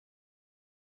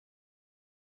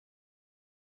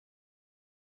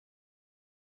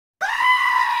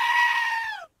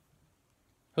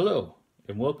Hello,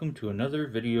 and welcome to another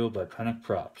video by Panic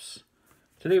Props.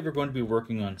 Today we're going to be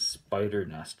working on spider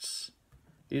nests.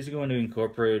 These are going to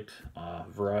incorporate a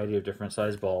variety of different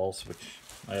size balls, which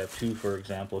I have two for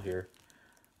example here.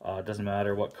 It doesn't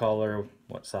matter what color,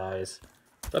 what size,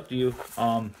 it's up to you.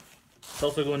 It's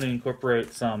also going to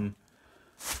incorporate some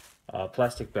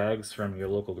plastic bags from your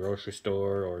local grocery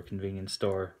store or convenience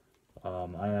store.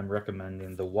 I am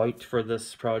recommending the white for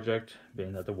this project,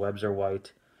 being that the webs are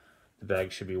white. The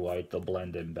bags should be white, they'll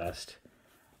blend in best.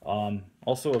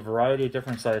 Also a variety of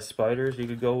different size spiders you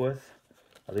could go with.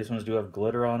 These ones do have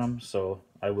glitter on them, so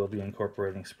I will be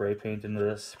incorporating spray paint into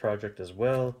this project as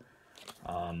well.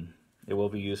 It will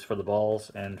be used for the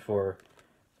balls and for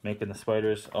making the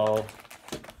spiders all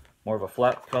more of a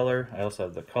flat color. I also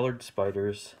have the colored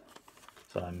spiders,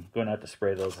 so I'm going to have to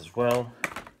spray those as well.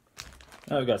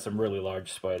 And I've got some really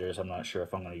large spiders. I'm not sure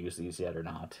if I'm going to use these yet or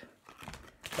not.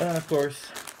 And then of course,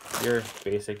 your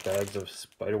basic bags of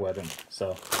spider webbing.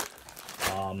 So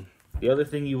the other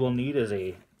thing you will need is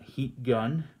a heat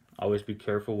gun. Always be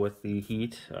careful with the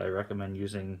heat. I recommend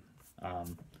using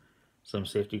some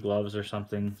safety gloves or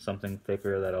something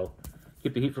thicker that'll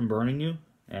keep the heat from burning you,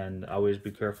 and always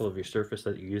be careful of your surface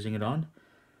that you're using it on.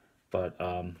 But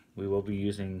we will be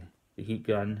using the heat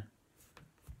gun.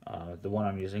 The one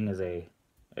I'm using is a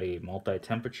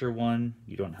multi-temperature one.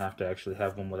 You don't have to actually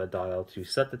have one with a dial to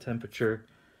set the temperature,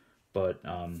 but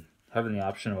having the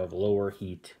option of lower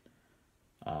heat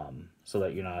so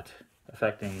that you're not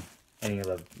affecting any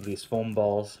of these foam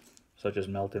balls, such as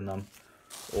melting them,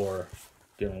 or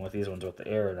dealing with these ones with the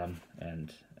air in them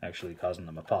and actually causing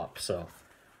them to pop. So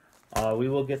we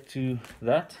will get to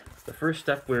that. The first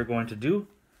step we're going to do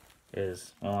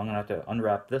is, well, I'm going to have to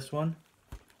unwrap this one,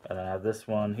 and I have this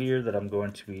one here that I'm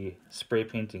going to be spray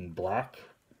painting black.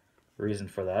 The reason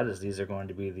for that is these are going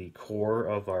to be the core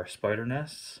of our spider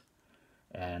nests,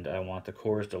 and I want the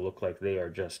cores to look like they are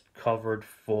just covered,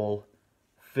 filled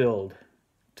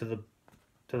to the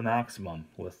maximum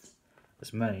with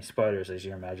as many spiders as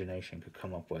your imagination could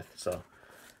come up with. So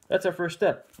that's our first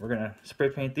step. We're gonna spray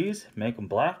paint these, make them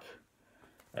black,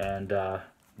 and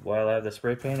while I have the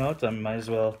spray paint out, I might as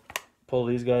well pull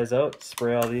these guys out,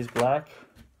 spray all these black,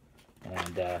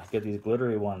 and get these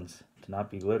glittery ones to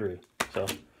not be glittery. So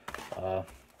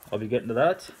I'll be getting to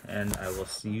that, and I will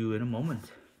see you in a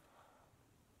moment.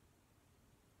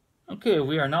 Okay,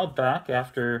 we are now back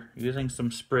after using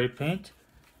some spray paint.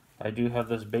 I do have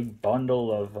this big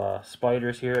bundle of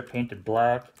spiders here painted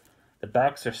black. The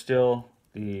backs are still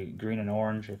the green and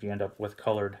orange if you end up with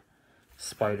colored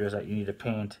spiders that you need to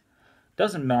paint.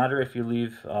 Doesn't matter if you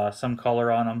leave some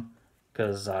color on them,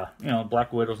 because you know,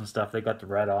 black widows and stuff, they got the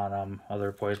red on them.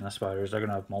 Other poisonous spiders, they're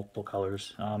gonna have multiple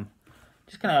colors.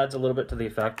 Just kind of adds a little bit to the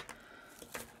effect.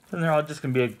 And they're all just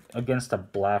going to be against a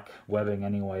black webbing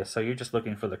anyway, so you're just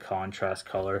looking for the contrast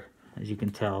color. As you can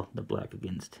tell, the black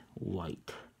against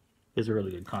white is a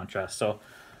really good contrast. So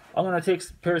I'm going to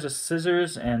take pairs of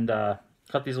scissors and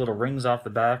cut these little rings off the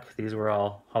back. These were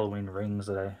all Halloween rings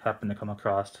that I happened to come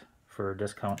across for a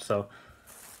discount. So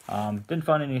didn't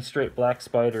find any straight black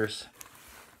spiders.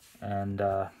 And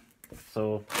then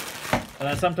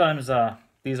sometimes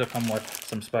these will come with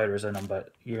some spiders in them,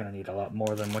 but you're going to need a lot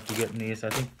more than what you get in these. I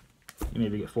think you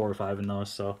maybe get 4 or 5 in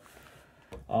those. So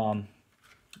I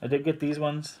did get these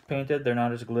ones painted. They're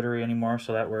not as glittery anymore,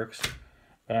 so that works.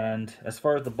 And as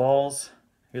far as the balls,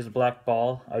 here's a black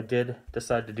ball. I did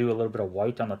decide to do a little bit of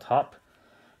white on the top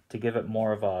to give it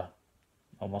more of a,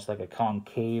 almost like a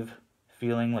concave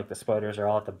feeling, like the spiders are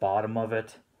all at the bottom of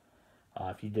it.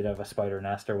 If you did have a spider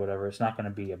nest or whatever, it's not going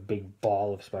to be a big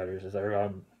ball of spiders.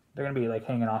 They're going to be like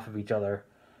hanging off of each other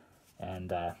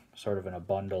and sort of in a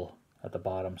bundle at the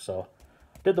bottom. So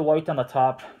did the white on the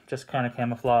top, just kind of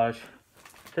camouflage.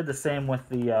 Did the same with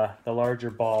the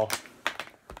larger ball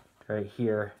right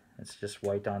here. It's just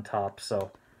white on top,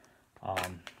 so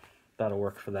that'll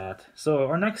work for that. So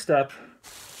our next step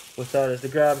with that is to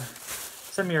grab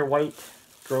some of your white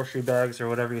grocery bags or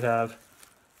whatever you have.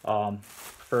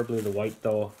 Preferably the white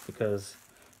though, because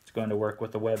it's going to work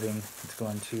with the webbing. It's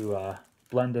going to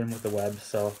blend in with the web.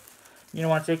 So you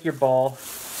want to take your ball,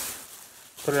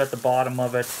 put it at the bottom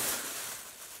of it,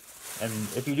 and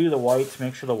if you do the white,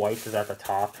 make sure the white is at the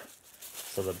top,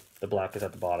 so the black is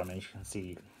at the bottom. And you can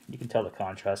see, you can tell the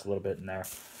contrast a little bit in there.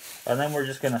 And then we're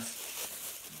just going to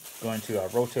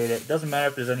rotate it. It doesn't matter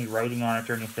if there's any writing on it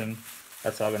or anything.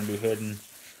 That's all going to be hidden.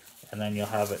 And then you'll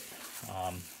have it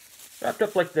wrapped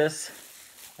up like this.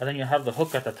 And then you'll have the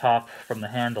hook at the top from the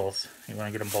handles. You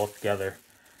want to get them both together.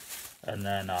 And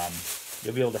then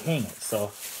you'll be able to hang it.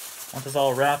 So once it's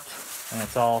all wrapped and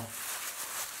it's all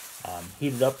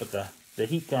heated up with the the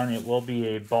heat gun, it will be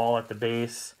a ball at the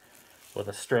base with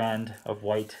a strand of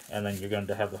white, and then you're going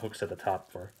to have the hooks at the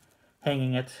top for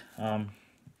hanging it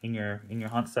in your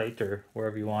hunt site or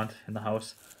wherever you want in the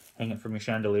house. Hang it from your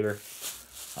chandelier.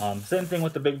 Same thing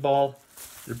with the big ball.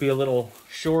 It'll be a little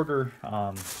shorter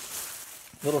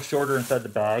inside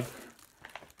the bag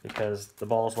because the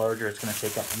ball is larger. It's going to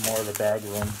take up more of the bag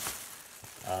room.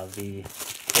 The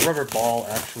rubber ball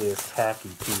actually is tacky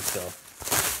too, so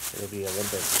it'll be a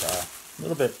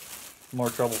little bit more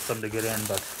troublesome to get in,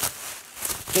 but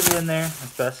get it in there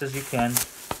as best as you can.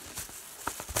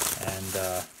 And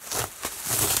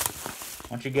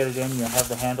once you get it in, you'll have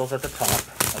the handles at the top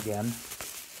again.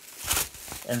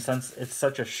 And since it's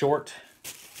such a short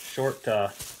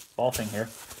ball thing here,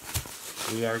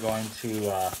 we are going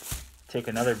to take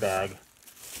another bag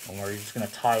and we're just going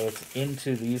to tie it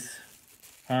into these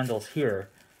handles here,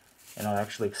 and I'll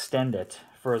actually extend it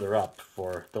further up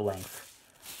for the length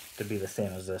to be the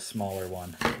same as this smaller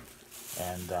one.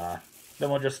 And then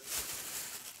we'll just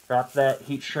wrap that,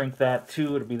 heat shrink that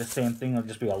too. It'll be the same thing. It'll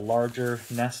just be a larger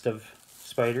nest of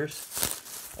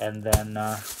spiders. And then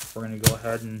we're going to go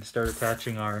ahead and start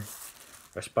attaching our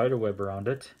spider web around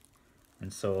it.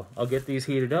 And so I'll get these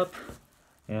heated up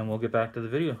and we'll get back to the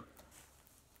video.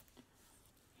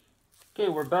 Okay,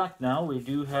 we're back now. We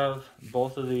do have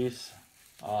both of these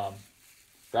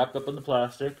wrapped up in the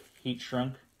plastic, heat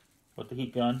shrunk with the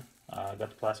heat gun. I got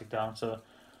the plastic down so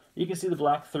you can see the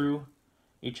black through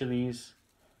each of these.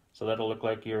 So that'll look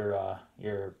like your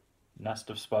nest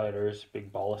of spiders,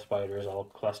 big ball of spiders all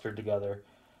clustered together.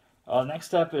 Next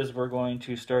step is we're going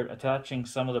to start attaching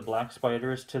some of the black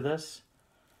spiders to this.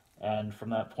 And from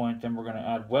that point, then we're going to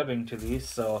add webbing to these.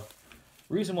 So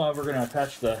the reason why we're going to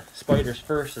attach the spiders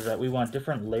first is that we want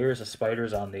different layers of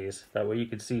spiders on these. That way you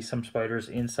can see some spiders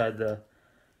inside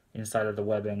of the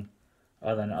webbing,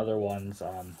 than other ones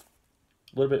a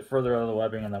little bit further out of the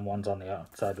webbing, and then ones on the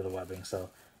outside of the webbing.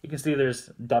 So you can see there's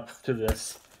depth to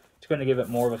this. It's going to give it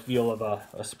more of a feel of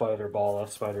a spider ball, a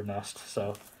spider nest.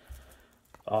 So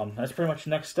that's pretty much the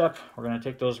next step. We're going to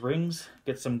take those rings,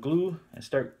 get some glue, and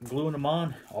start gluing them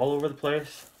on all over the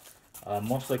place.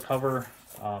 Mostly cover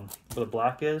where the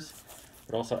black is,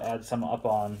 but also add some up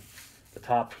on the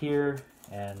top here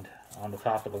and on the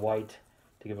top of the white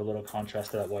to give a little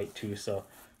contrast to that white too. So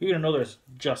you're going to know there's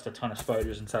just a ton of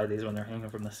spiders inside these when they're hanging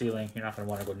from the ceiling. You're not going to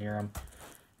want to go near them.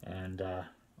 And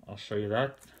I'll show you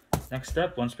that next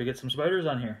step once we get some spiders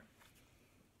on here.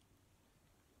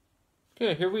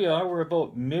 Okay, here we are. We're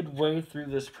about midway through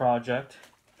this project.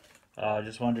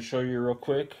 Just wanted to show you real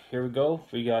quick. Here we go.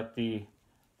 We got the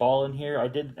ball in here. I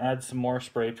did add some more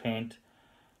spray paint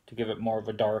to give it more of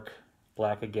a dark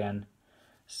black again.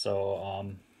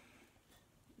 So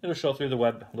it'll show through the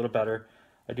web a little better.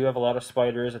 I do have a lot of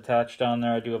spiders attached down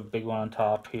there. I do have a big one on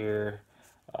top here.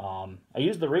 I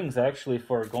used the rings actually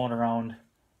for going around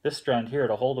this strand here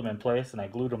to hold them in place, and I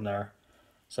glued them there.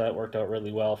 So that worked out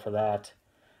really well for that.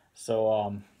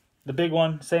 So the big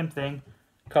one, same thing,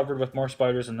 covered with more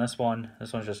spiders than this one.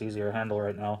 This one's just easier to handle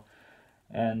right now.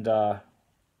 And our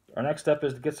next step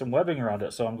is to get some webbing around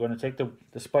it. So I'm going to take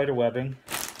the spider webbing,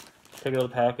 take it out of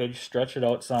the package, stretch it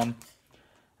out some.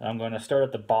 And I'm going to start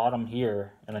at the bottom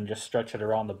here and then just stretch it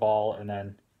around the ball and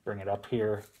then bring it up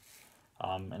here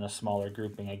in a smaller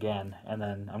grouping again. And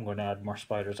then I'm going to add more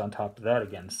spiders on top of that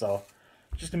again. So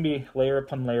it's just going to be layer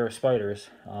upon layer of spiders.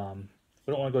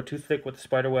 We don't want to go too thick with the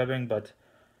spider webbing, but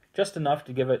just enough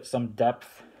to give it some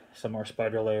depth, some more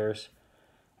spider layers,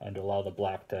 and to allow the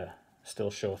black to still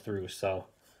show through. So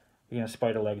you're going to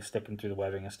spider legs sticking through the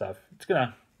webbing and stuff.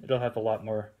 It'll have a lot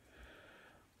more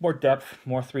depth,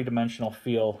 more three-dimensional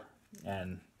feel.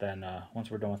 And then once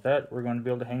we're done with that, we're going to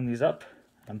be able to hang these up.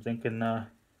 I'm thinking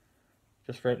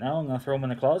just right now I'm going to throw them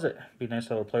in the closet. Be a nice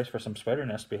little place for some spider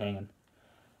nests to be hanging.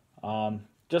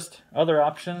 Just other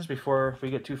options before we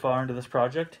get too far into this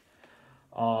project.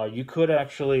 You could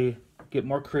actually get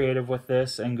more creative with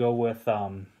this and go with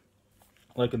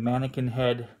like a mannequin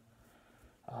head,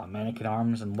 mannequin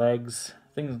arms and legs,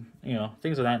 things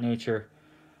of that nature.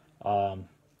 I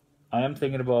am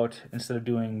thinking about, instead of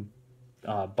doing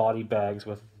body bags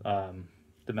with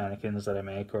the mannequins that I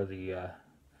make or the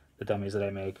dummies that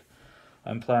I make,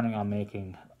 I'm planning on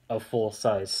making a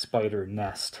full-size spider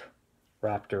nest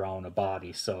wrapped around a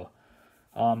body. So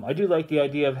I do like the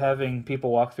idea of having people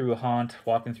walk through a haunt,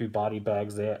 walking through body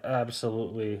bags. They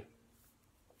absolutely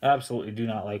do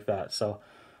not like that. So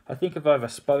I think if I have a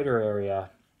spider area,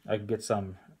 I could get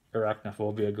some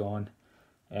arachnophobia going.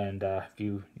 And if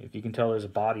you can tell there's a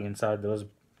body inside those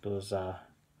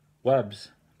webs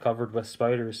covered with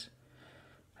spiders,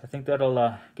 I think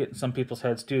that'll get in some people's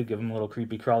heads too, give them a little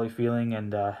creepy crawly feeling.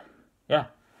 And yeah,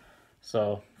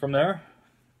 so from there,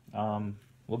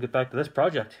 we'll get back to this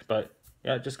project. But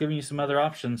yeah, just giving you some other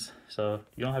options. So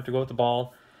you don't have to go with the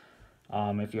ball.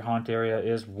 If your haunt area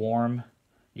is warm,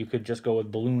 you could just go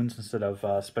with balloons instead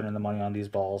of spending the money on these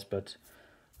balls. But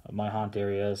my haunt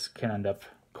areas can end up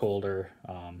colder.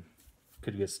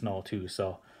 Could get snow too.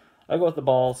 So I go with the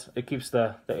balls. It keeps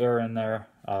the air in there.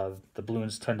 The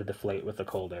balloons tend to deflate with the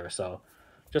cold air. So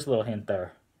just a little hint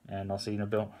there. And I'll see you in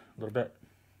a little bit.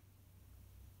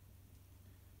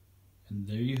 And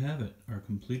there you have it, our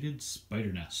completed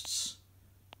spider nests.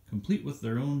 Complete with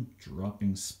their own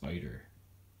dropping spider.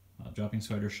 Dropping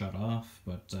spider shut off,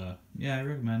 but yeah, I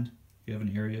recommend if you have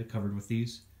an area covered with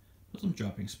these, put some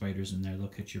dropping spiders in there. They'll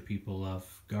catch your people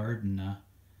off guard and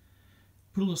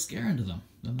put a little scare into them.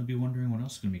 Then they'll be wondering what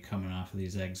else is going to be coming off of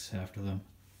these eggs after them.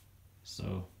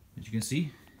 So, as you can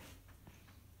see,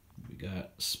 we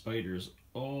got spiders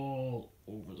all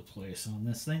over the place on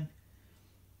this thing.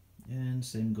 And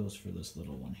same goes for this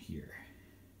little one here.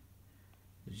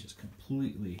 It's just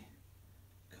completely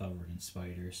covered in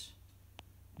spiders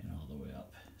and all the way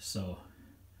up. So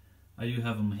I do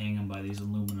have them hanging by these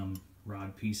aluminum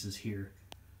rod pieces here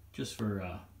just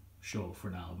for show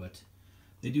for now, but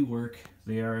they do work.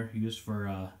 They are used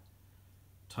for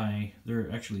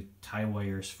they're actually tie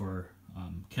wires for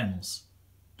kennels,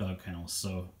 dog kennels.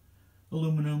 So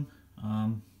aluminum,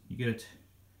 you get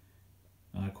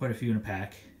quite a few in a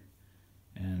pack,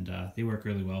 and they work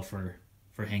really well for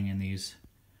hanging these.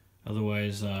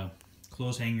 Otherwise,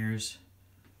 clothes hangers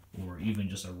or even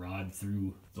just a rod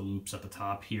through the loops at the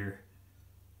top here.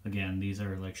 Again, these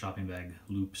are like shopping bag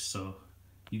loops, so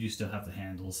you do still have the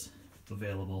handles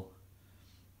available.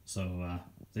 So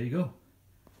there you go,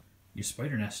 your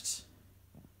spider nests.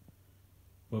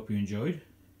 Hope you enjoyed.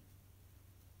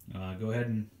 Go ahead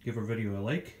and give our video a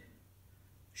like,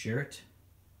 share it,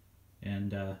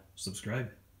 and subscribe.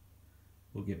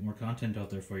 We'll get more content out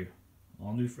there for you.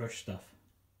 All new fresh stuff.